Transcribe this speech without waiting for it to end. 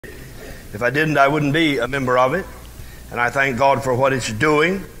If I didn't, I wouldn't be a member of it. And I thank God for what it's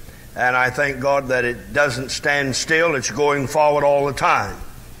doing. And I thank God that it doesn't stand still. It's going forward all the time.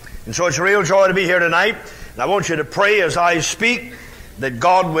 And so it's a real joy to be here tonight. And I want you to pray as I speak that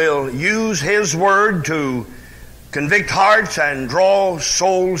God will use His Word to convict hearts and draw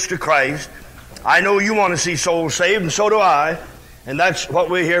souls to Christ. I know you want to see souls saved, and so do I. And that's what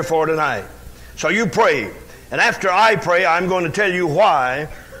we're here for tonight. So you pray. And after I pray, I'm going to tell you why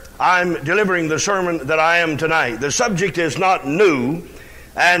I'm delivering the sermon that I am tonight. The subject is not new,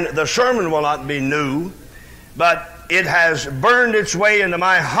 and the sermon will not be new, but it has burned its way into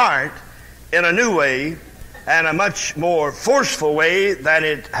my heart in a new way and a much more forceful way than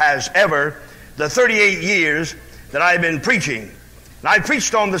it has ever the 38 years that I've been preaching. And I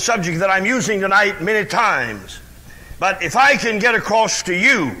preached on the subject that I'm using tonight many times. But if I can get across to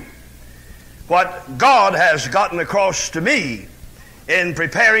you what God has gotten across to me in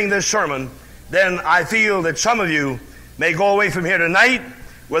preparing this sermon, then I feel that some of you may go away from here tonight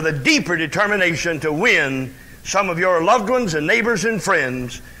with a deeper determination to win some of your loved ones and neighbors and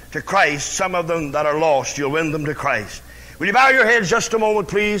friends to Christ. Some of them that are lost, you'll win them to Christ. Will you bow your heads just a moment,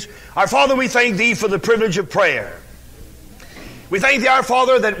 please? Our Father, we thank Thee for the privilege of prayer. We thank Thee, our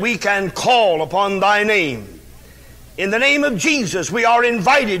Father, that we can call upon Thy name. In the name of Jesus, we are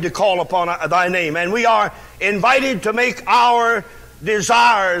invited to call upon Thy name, and we are invited to make our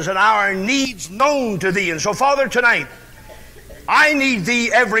desires and our needs known to Thee. And so, Father, tonight, I need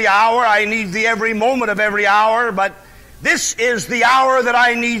Thee every hour. I need Thee every moment of every hour, but this is the hour that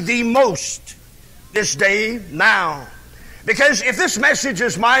I need Thee most, this day, now. Because if this message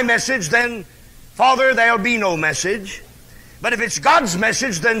is my message, then, Father, there'll be no message. But if it's God's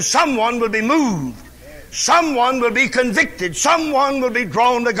message, then someone will be moved. Someone will be convicted. Someone will be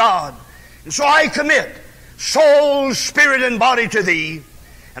drawn to God. And so I commit soul, spirit, and body to Thee.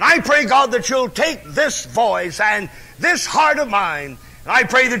 And I pray, God, that You'll take this voice and this heart of mine, and I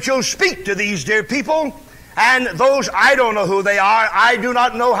pray that You'll speak to these dear people. And those, I don't know who they are. I do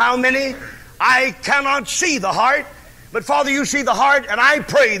not know how many. I cannot see the heart. But Father, You see the heart, and I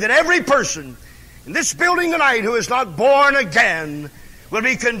pray that every person in this building tonight who is not born again will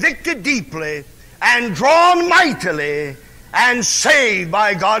be convicted deeply and drawn mightily and saved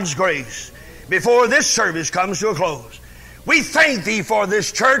by God's grace before this service comes to a close. We thank Thee for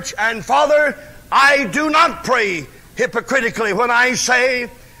this church, and Father, I do not pray hypocritically when I say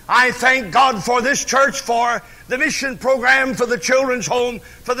I thank God for this church, for the mission program, for the children's home,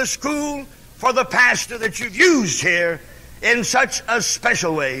 for the school, for the pastor that You've used here in such a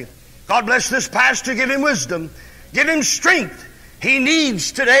special way. God bless this pastor, give him wisdom, give him strength. He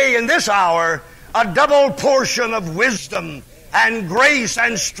needs today in this hour a double portion of wisdom and grace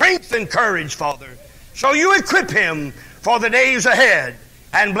and strength and courage, Father. So You equip him for the days ahead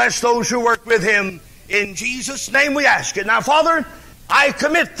and bless those who work with him. In Jesus' name we ask it. Now, Father, I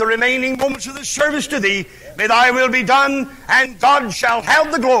commit the remaining moments of this service to Thee. May Thy will be done, and God shall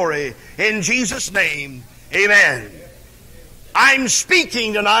have the glory. In Jesus' name, amen. I'm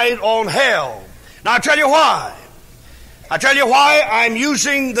speaking tonight on hell. Now, I'll tell you why. I'll tell you why I'm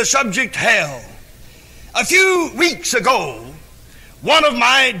using the subject hell. A few weeks ago, one of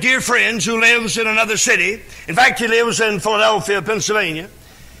my dear friends who lives in another city, in fact, he lives in Philadelphia, Pennsylvania,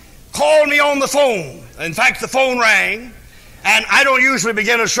 called me on the phone. In fact, the phone rang, and I don't usually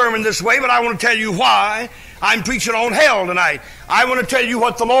begin a sermon this way, but I want to tell you why I'm preaching on hell tonight. I want to tell you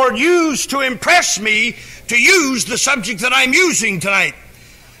what the Lord used to impress me to use the subject that I'm using tonight.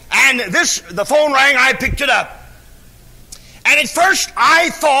 And the phone rang, I picked it up. And at first I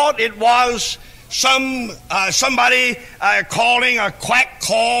thought it was somebody calling a quack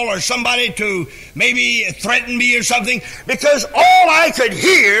call, or somebody to maybe threaten me or something, because all I could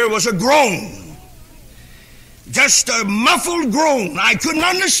hear was a groan. Just a muffled groan. I couldn't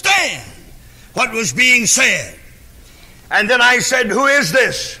understand what was being said. And then I said, "Who is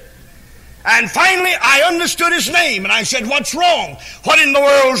this?" And finally I understood his name, and I said, "What's wrong? What in the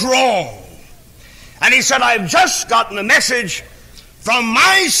world's wrong?" And he said, "I've just gotten a message from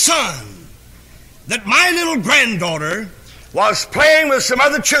my son that my little granddaughter was playing with some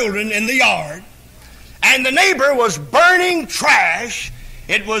other children in the yard, and the neighbor was burning trash.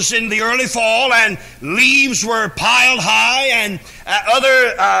 It was in the early fall, and leaves were piled high, and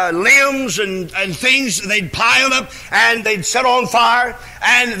other limbs and things they'd piled up, and they'd set on fire,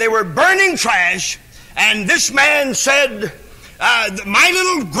 and they were burning trash. And this man said, my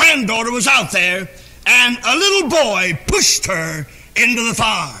little granddaughter was out there, and a little boy pushed her into the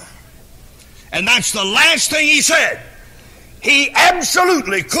fire." And that's the last thing he said. He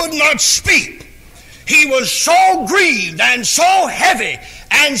absolutely could not speak. He was so grieved and so heavy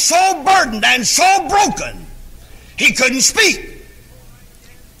and so burdened and so broken, he couldn't speak.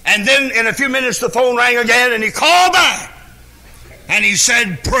 And then in a few minutes the phone rang again, and he called back, and he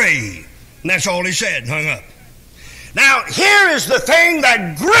said, "Pray." And that's all he said, and hung up. Now, here is the thing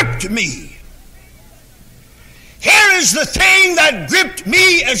that gripped me. Here is the thing that gripped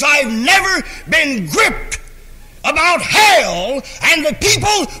me as I've never been gripped about hell and the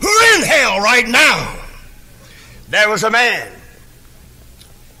people who are in hell right now. There was a man,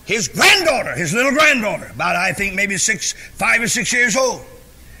 his granddaughter, his little granddaughter, about I think maybe 5 or 6 years old,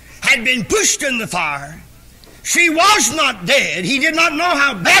 had been pushed in the fire. She was not dead. He did not know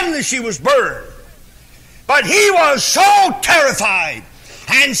how badly she was burned. But he was so terrified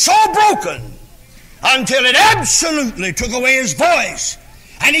and so broken until it absolutely took away his voice,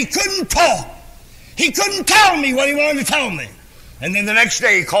 and he couldn't talk. He couldn't tell me what he wanted to tell me. And then the next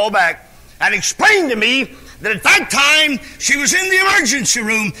day he called back and explained to me that at that time she was in the emergency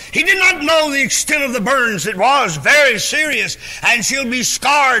room. He did not know the extent of the burns. It was very serious, and she'll be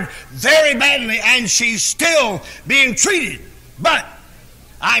scarred very badly, and she's still being treated. But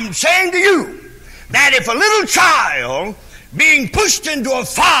I'm saying to you that if a little child being pushed into a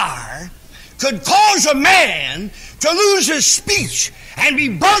fire could cause a man to lose his speech and be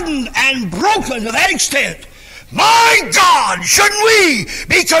burdened and broken to that extent, my God, shouldn't we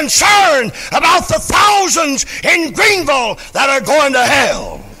be concerned about the thousands in Greenville that are going to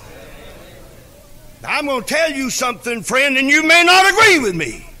hell? Now, I'm going to tell you something, friend, and you may not agree with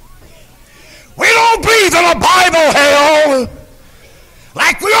me. We don't believe in a Bible hell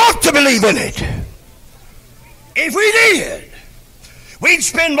like we ought to believe in it. If we did, we'd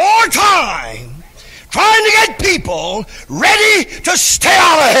spend more time trying to get people ready to stay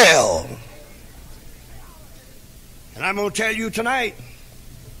out of hell. And I'm going to tell you tonight,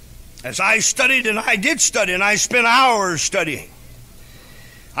 as I studied, and I did study, and I spent hours studying.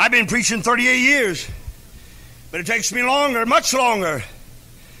 I've been preaching 38 years, but it takes me longer, much longer,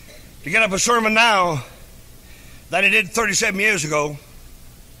 to get up a sermon now than it did 37 years ago.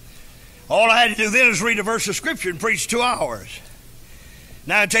 All I had to do then is read a verse of Scripture and preach 2 hours.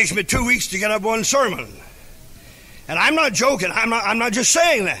 Now it takes me 2 weeks to get up one sermon. And I'm not joking. I'm not just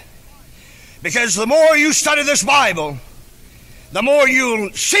saying that. Because the more you study this Bible, the more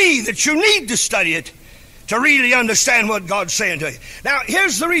you'll see that you need to study it to really understand what God's saying to you. Now,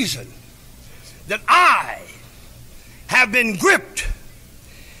 here's the reason that I have been gripped.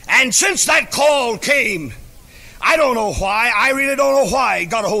 And since that call came, I don't know why. I really don't know why it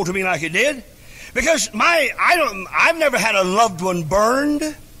got a hold of me like it did. Because I've never had a loved one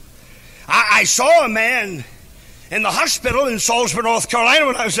burned. I saw a man in the hospital in Salisbury, North Carolina,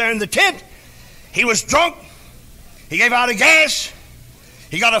 when I was there in the tent. He was drunk. He gave out of gas.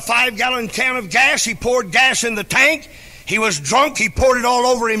 He got a 5-gallon can of gas. He poured gas in the tank. He was drunk. He poured it all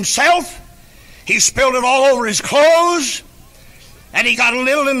over himself. He spilled it all over his clothes. And he got a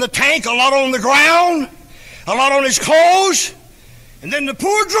little in the tank, a lot on the ground, a lot on his clothes. And then the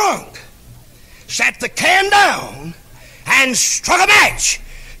poor drunk sat the can down and struck a match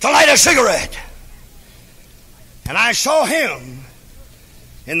to light a cigarette. And I saw him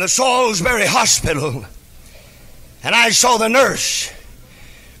in the Salisbury Hospital, and I saw the nurse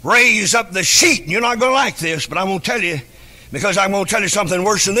raise up the sheet. And you're not going to like this, but I'm going to tell you, because I'm going to tell you something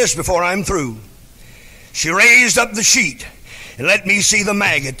worse than this before I'm through. She raised up the sheet and let me see the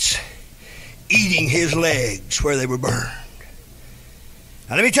maggots eating his legs where they were burned.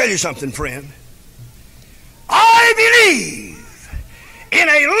 Now let me tell you something, friend. I believe in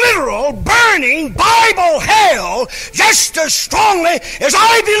a literal, burning Bible hell just as strongly as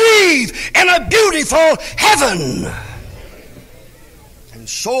I believe in a beautiful heaven. And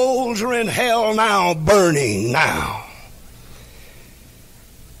souls are in hell now, burning now.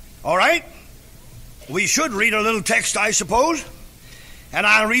 All right? We should read a little text, I suppose. And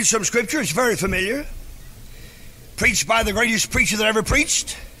I'll read some scripture. It's very familiar. Preached by the greatest preacher that ever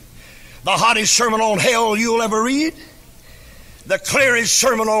preached. The hottest sermon on hell you'll ever read. The clearest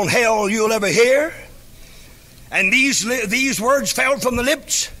sermon on hell you'll ever hear. And these words fell from the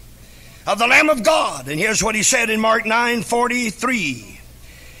lips of the Lamb of God. And here's what he said in Mark 9:43.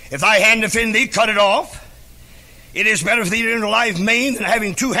 If thy hand offend thee, cut it off. It is better for thee to enter life maimed than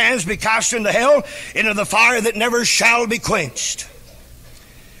having 2 hands be cast into hell, into the fire that never shall be quenched.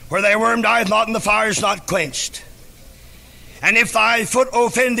 Where thy worm dieth not, and the fire is not quenched. And if thy foot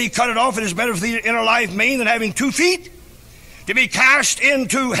offend thee, cut it off. It is better for thee to enter life maimed than having 2 feet, to be cast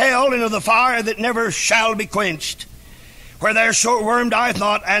into hell, into the fire that never shall be quenched. Where their worm dieth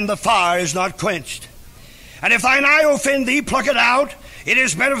not, and the fire is not quenched. And if thine eye offend thee, pluck it out, It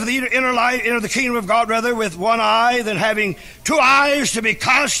is better for thee to enter the kingdom of God rather with one eye than having two eyes to be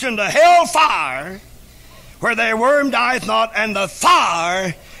cast into hell fire, where their worm dieth not, and the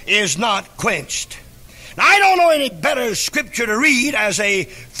fire is not quenched. Now, I don't know any better scripture to read as a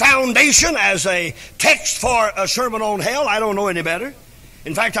foundation, as a text for a sermon on hell. I don't know any better.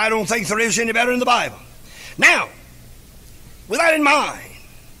 In fact, I don't think there is any better in the Bible. Now, with that in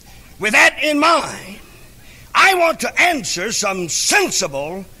mind, I want to answer some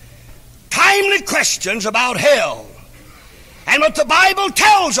sensible, timely questions about hell and what the Bible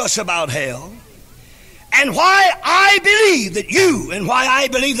tells us about hell, and why I believe that you and why I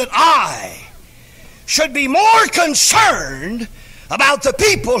believe that I should be more concerned about the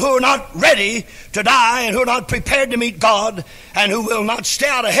people who are not ready to die and who are not prepared to meet God and who will not stay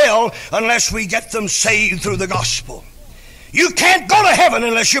out of hell unless we get them saved through the gospel. You can't go to heaven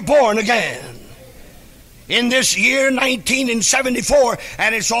unless you're born again. In this year 1974,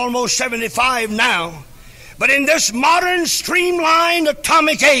 and it's almost 75 now, but in this modern streamlined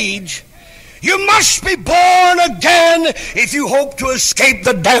atomic age, you must be born again if you hope to escape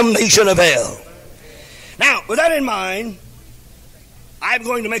the damnation of hell. Now, with that in mind, I'm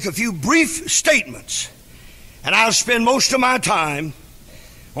going to make a few brief statements, and I'll spend most of my time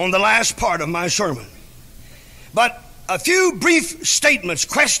on the last part of my sermon. But a few brief statements,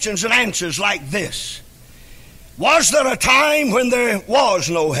 questions and answers like this. Was there a time when there was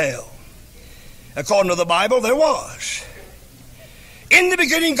no hell? According to the Bible, there was. In the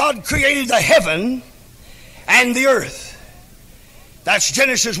beginning, God created the heaven and the earth. That's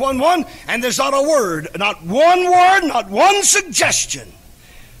Genesis 1:1, and there's not a word, not one suggestion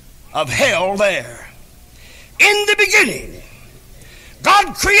of hell there. In the beginning,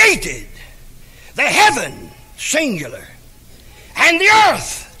 God created the heaven, singular, and the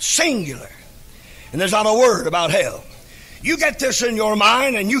earth, singular. And there's not a word about hell. You get this in your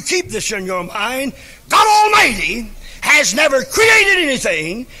mind, and you keep this in your mind. God Almighty has never created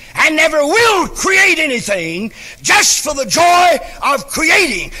anything and never will create anything just for the joy of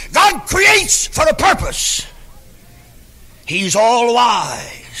creating. God creates for a purpose. He's all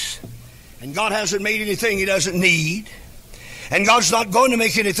wise. And God hasn't made anything He doesn't need. And God's not going to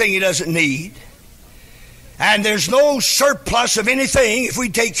make anything He doesn't need. And there's no surplus of anything if we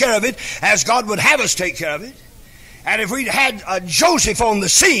take care of it as God would have us take care of it. And if we'd had a Joseph on the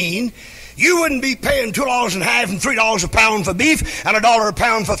scene, you wouldn't be paying $2.50 and $3 a pound for beef and $1 a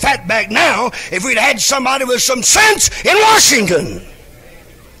pound for fat back now if we'd had somebody with some sense in Washington.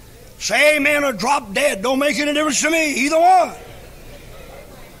 Say amen or drop dead. Don't make any difference to me. Either one.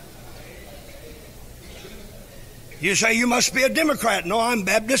 You say you must be a Democrat. No, I'm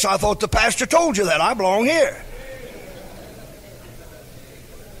Baptist. I thought the pastor told you that. I belong here.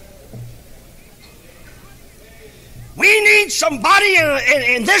 We need somebody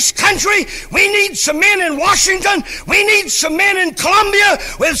in this country. We need some men in Washington. We need some men in Columbia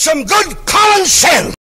with some good common sense.